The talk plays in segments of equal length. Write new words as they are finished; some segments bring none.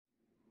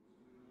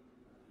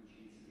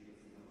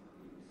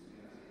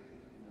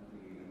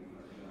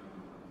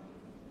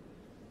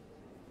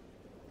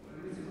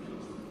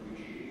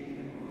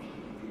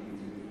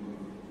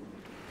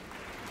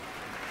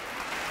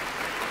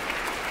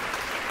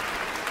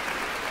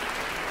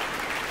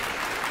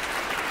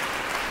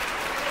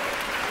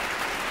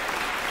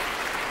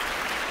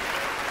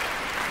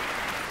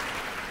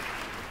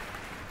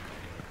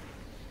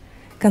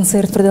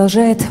Концерт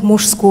продолжает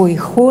мужской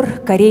хор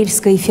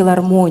Карельской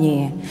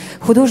филармонии.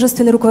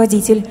 Художественный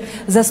руководитель,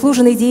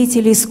 заслуженный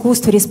деятель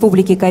искусств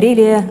Республики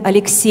Карелия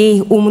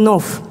Алексей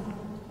Умнов.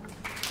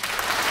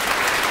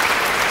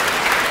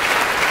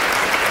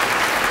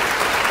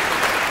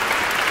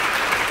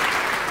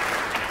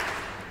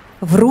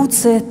 «В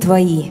руце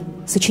твои»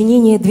 –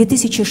 сочинение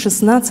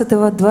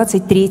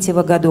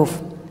 2016-23 годов.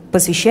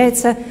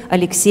 Посвящается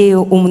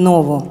Алексею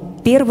Умнову.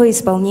 Первое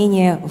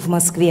исполнение в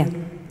Москве.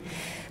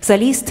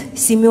 Солист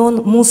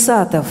Семен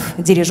Мусатов,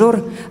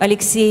 дирижер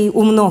Алексей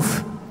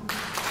Умнов.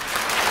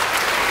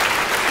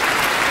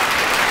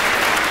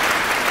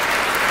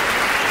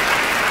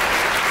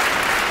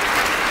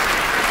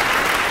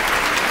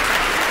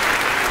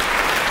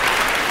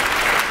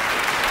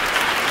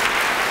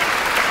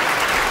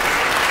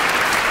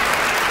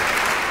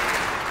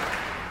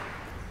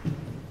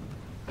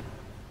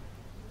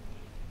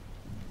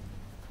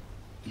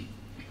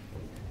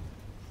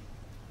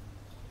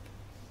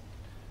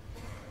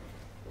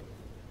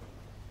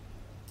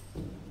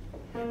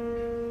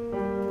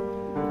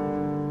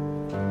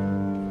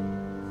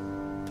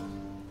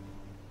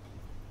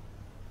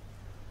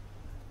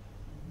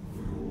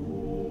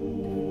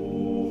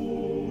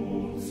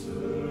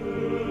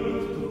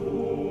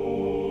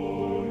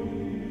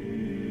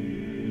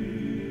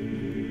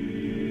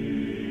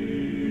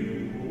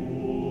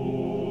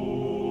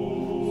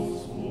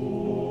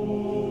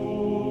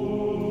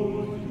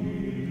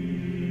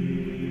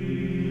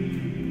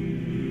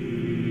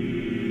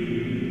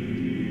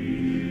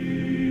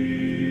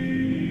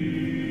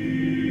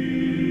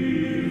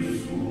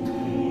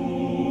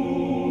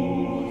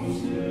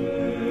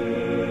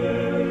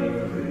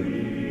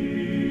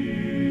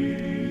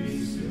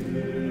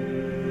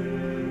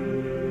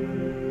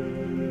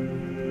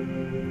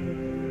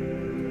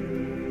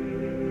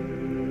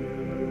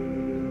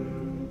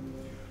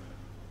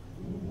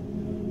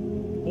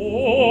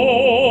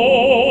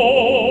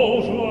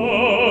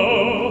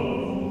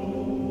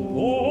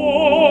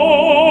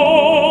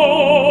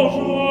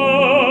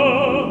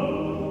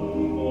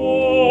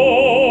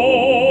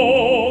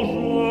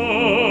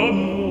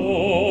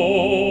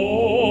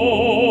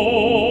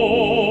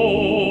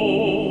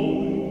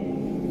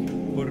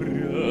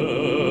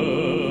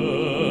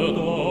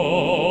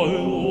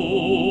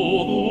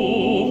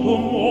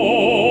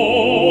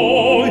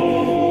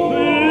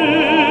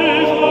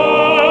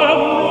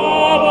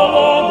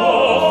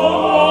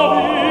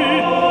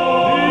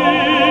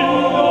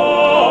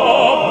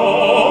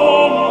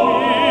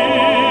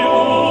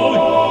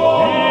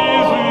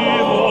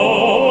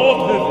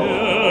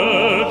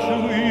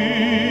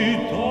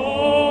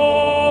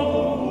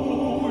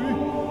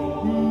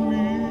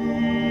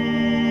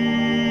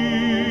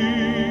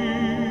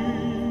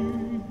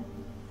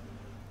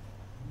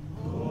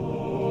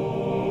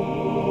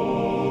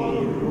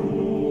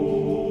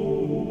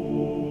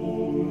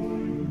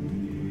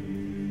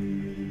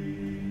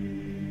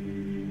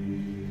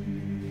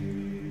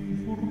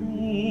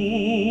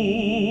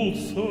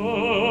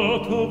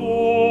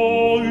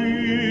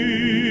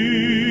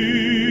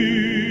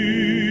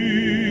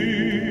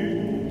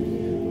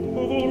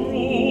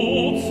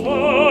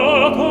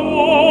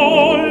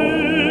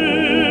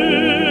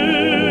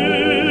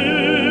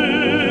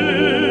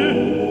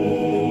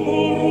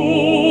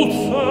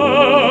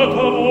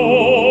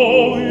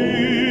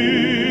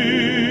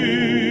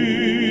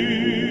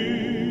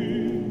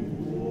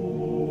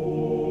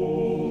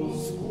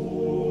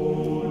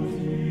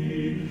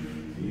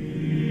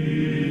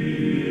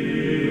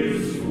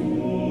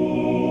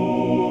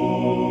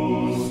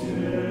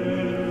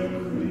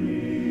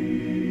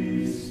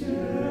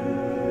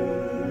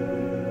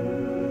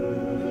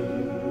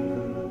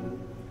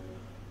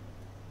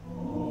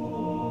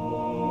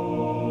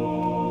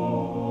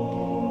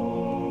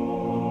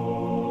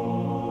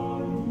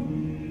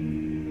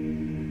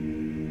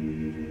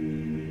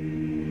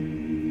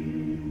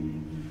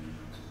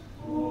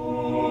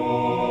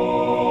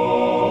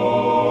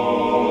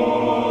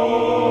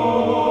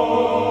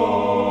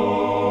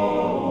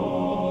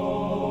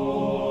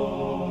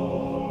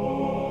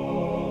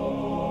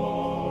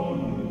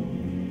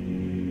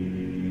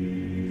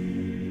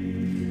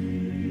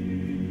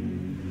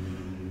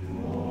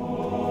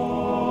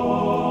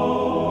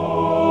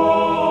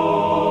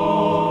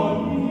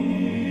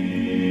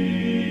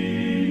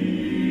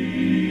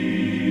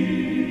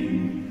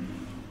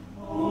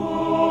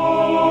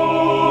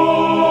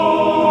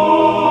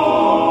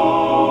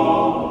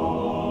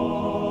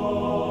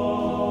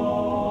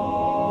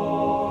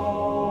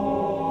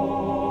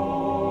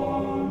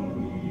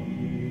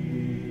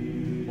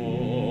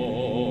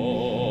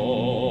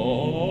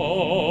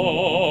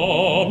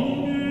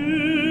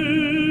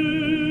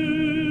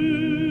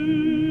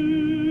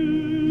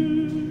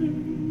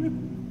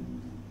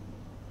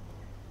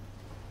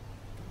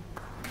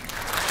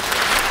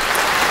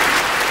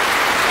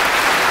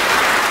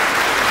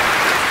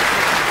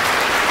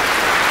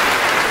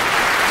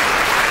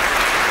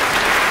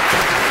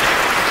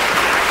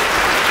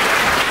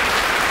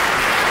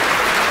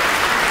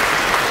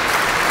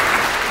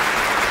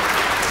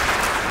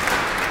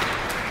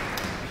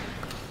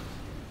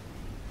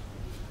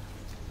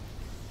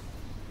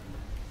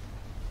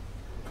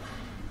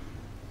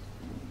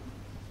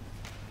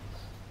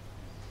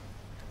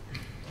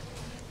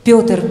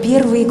 Петр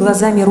I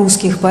глазами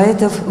русских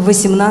поэтов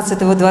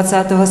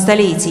XVIII-XX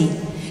столетий.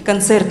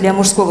 Концерт для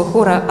мужского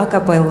хора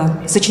акапелла.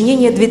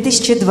 Сочинение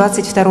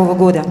 2022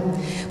 года.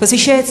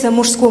 Посвящается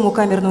мужскому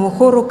камерному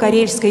хору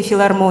Карельской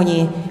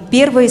филармонии.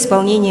 Первое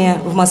исполнение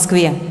в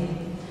Москве.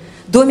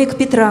 «Домик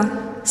Петра»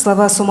 –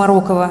 слова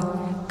Сумарокова.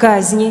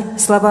 «Казни» –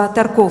 слова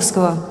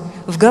Тарковского.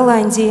 «В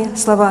Голландии» –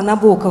 слова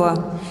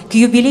Набокова. «К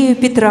юбилею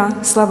Петра»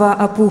 – слова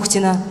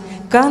Апухтина.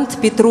 «Кант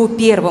Петру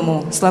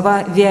I» –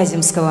 слова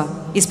Вяземского.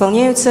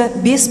 Исполняются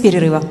без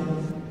перерыва.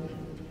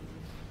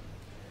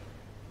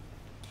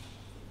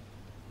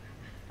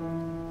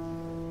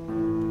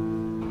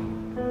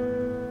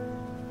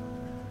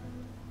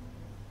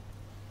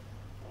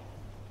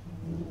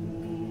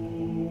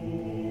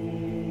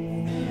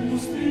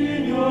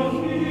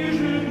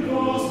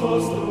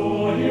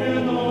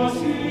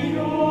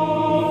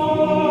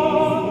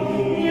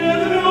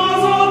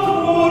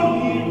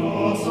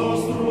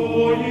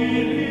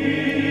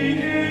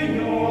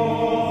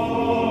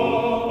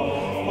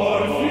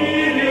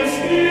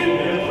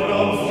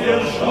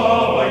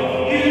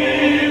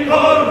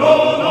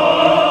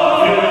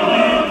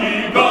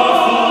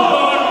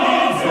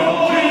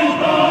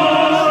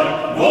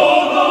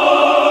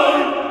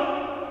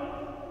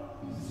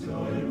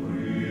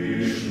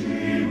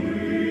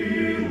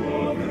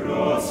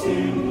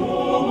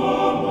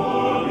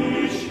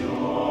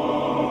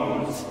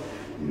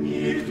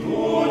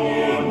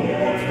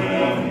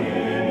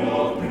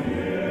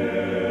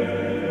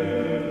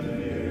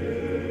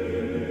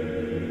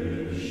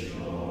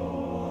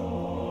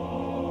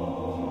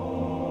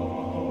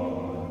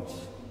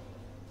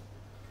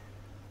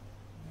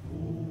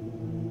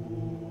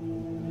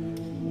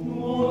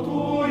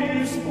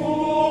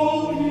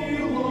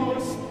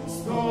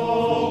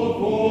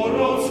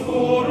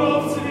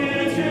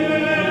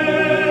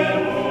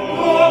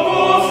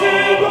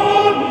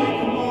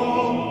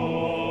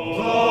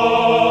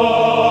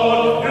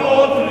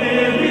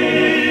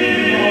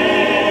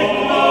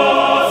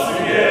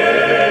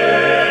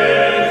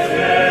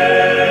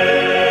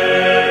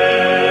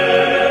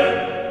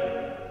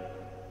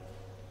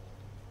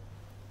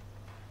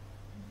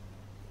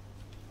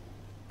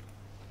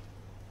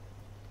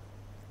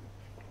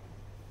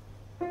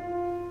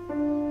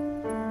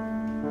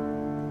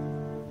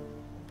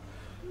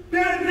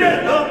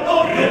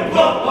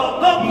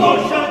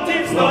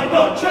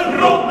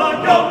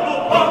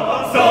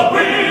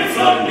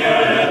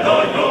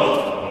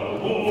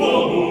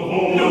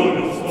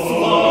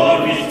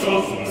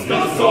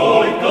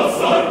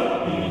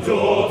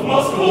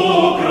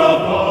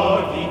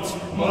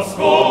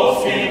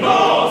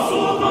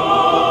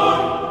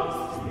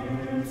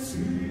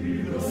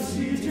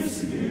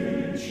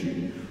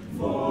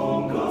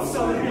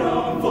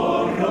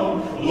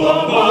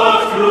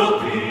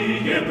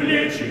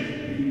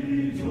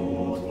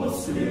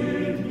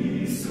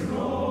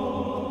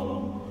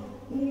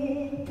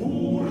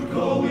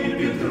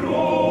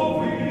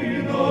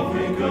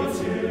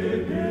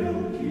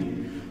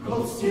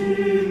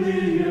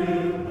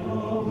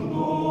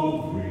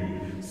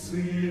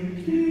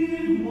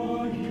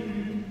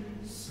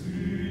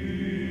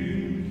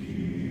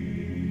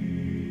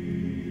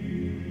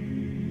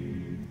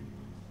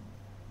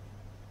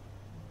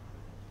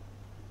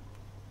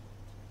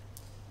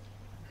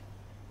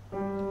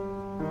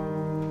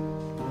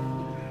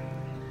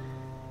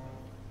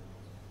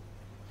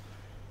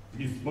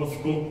 Из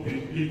Москвы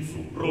лицу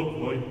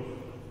проклой,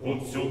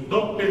 он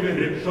сюда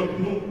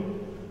перешагнул.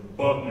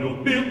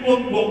 Полюбил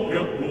он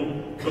мокроту,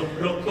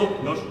 как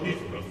родок наш из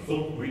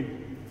красоты,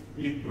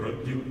 и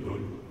бродил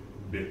вдоль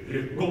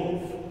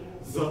берегов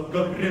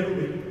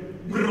загорелый,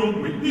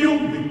 грубый,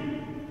 юный.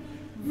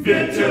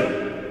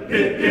 Ветер,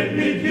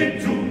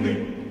 пепельные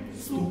дюны,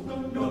 стук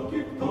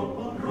далеких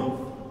топоров,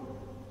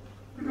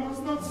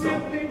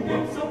 разноцветный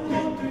день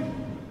заплаты,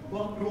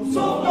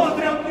 парусов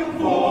отряд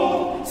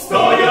его,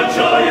 стая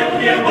чаек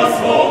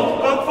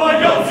небосвод, как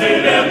фаял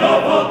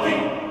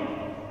зеленоватый.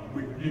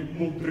 Были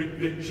мудрые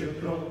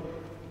вечера,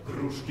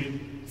 кружки,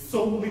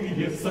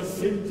 сонные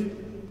соседи,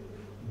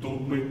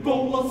 думы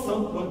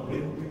голосом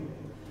победы,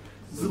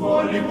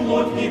 звали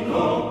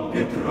плотника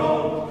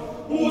Петра.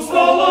 У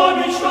стола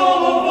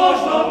мечтала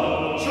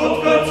важно,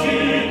 четко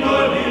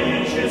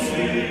тикали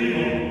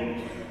часы.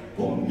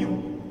 Помню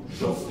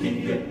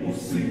жесткие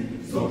усы,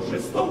 взор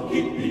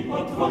жестокий и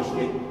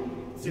отважный,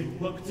 те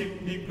локти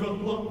и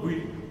головы,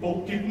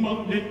 полки в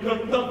маленькой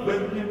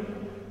таверне,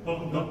 а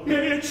на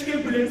печке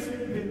блеск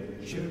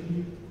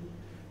вечерний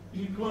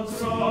и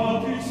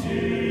квадраты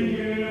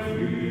синие.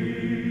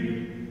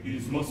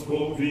 Из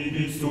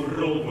Москвы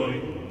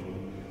суровой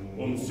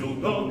он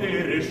сюда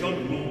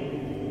перешагнул.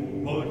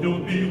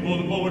 Полюбил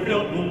он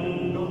моряну,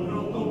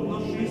 городов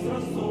наш из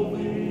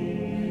Ростовы,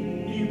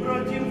 и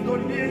бродил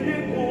вдоль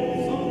берегов,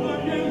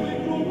 загорелый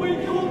грубый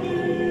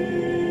юный.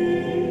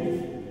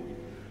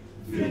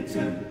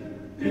 Ветер,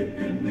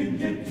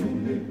 пепельные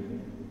дюны,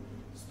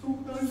 стук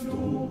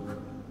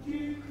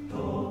их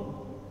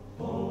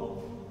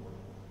топоров.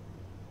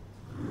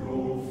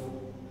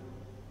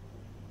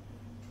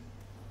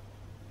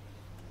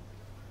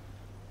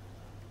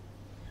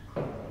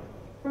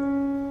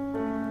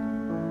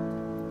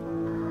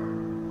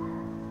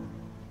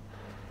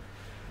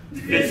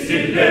 200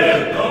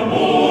 лет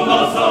тому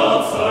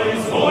назад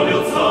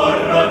соизволил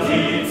царь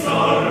родиться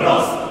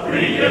раз,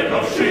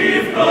 приехавший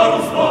в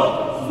Карлсбад,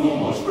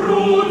 вздумал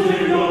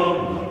шпруделем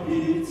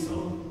напиться.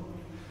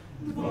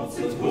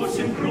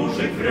 28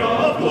 кружек в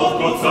ряд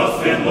водку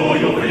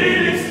царственную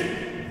влились,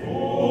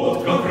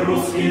 вот как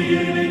русские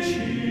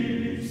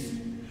лечились.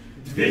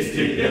 200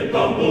 лет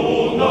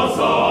тому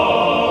назад,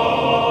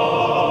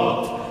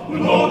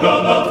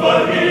 много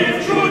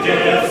натворив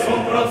чудес,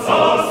 он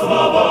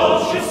процарствовал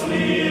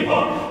счастливо.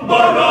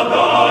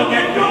 Борода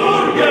не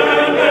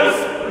Кюргенес,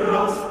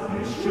 раз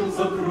решил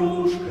за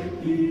кружкой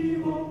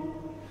пива.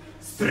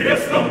 С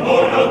треском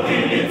бороды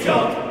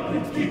летят,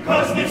 пытки,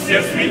 казни,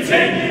 все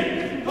смятения.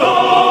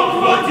 Так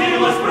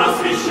водилось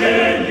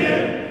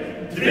просвещение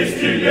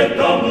 200 лет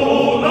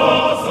тому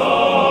назад.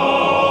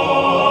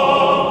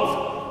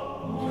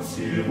 А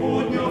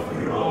сегодня в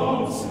храм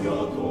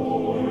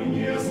святой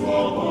не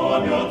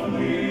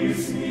злопамятный,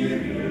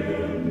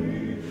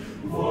 смиренный,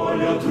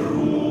 валят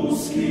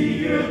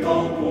русские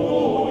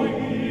толпой,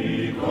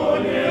 и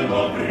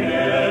колено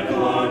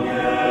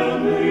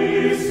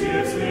преклоненный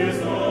всех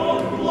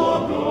слезах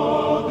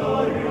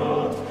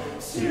благодарят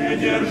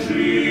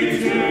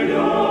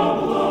Вседержителя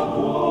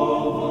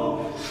благого,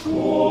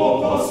 что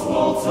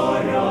послал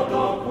царя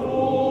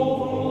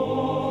такого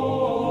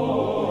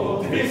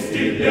 200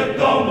 лет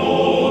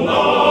тому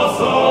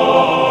назад.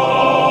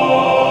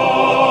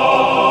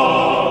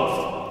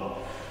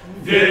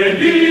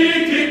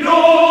 Великий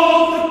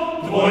Петр,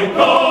 твой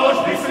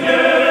каждый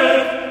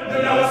след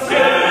для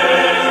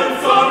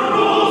сердца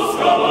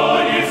русского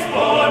есть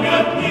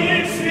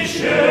памятник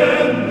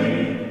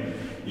священный.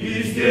 И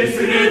здесь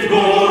средь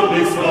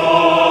горных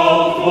скал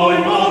твой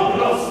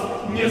образ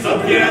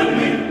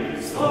незабвенный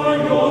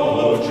встает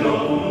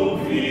лучом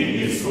любви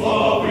и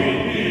славы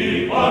и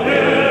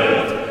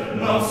побед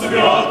на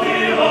святый